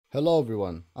Hello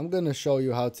everyone, I'm gonna show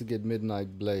you how to get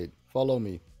Midnight Blade. Follow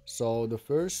me. So the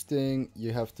first thing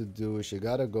you have to do is you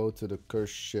gotta go to the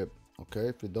cursed ship. Okay,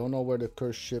 if you don't know where the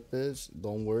cursed ship is,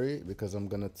 don't worry because I'm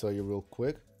gonna tell you real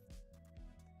quick.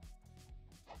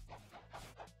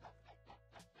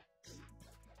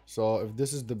 So if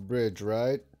this is the bridge,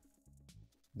 right?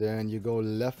 Then you go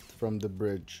left from the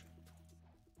bridge.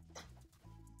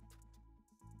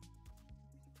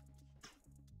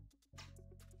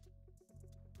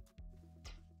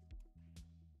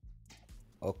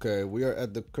 Okay, we are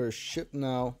at the cursed ship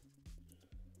now.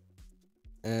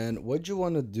 And what you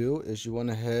want to do is you want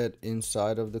to head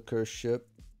inside of the cursed ship.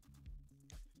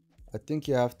 I think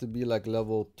you have to be like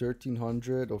level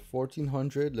 1300 or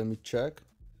 1400. Let me check.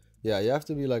 Yeah, you have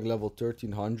to be like level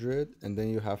 1300 and then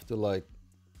you have to like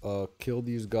kill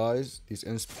these guys, these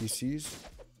NPCs.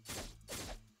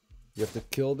 You have to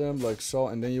kill them like so,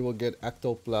 and then you will get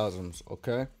ectoplasms.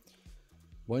 Okay,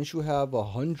 once you have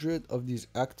 100 of these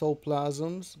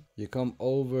ectoplasms, you come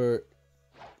over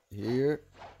here,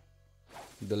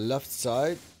 the left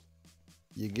side,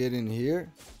 you get in here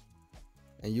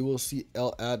and you will see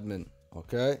L admin.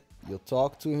 Okay, you'll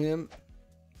talk to him,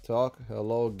 talk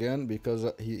hello again,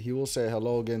 because he will say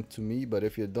hello again to me. But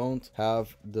if you don't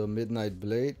have the Midnight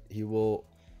Blade, he will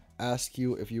ask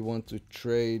you if you want to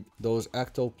trade those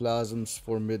ectoplasms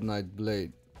for Midnight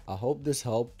Blade. I hope this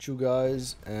helped you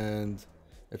guys, and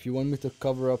if you want me to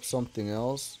cover up something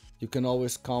else, you can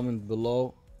always comment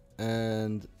below.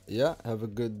 And yeah, have a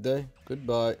good day.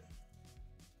 Goodbye.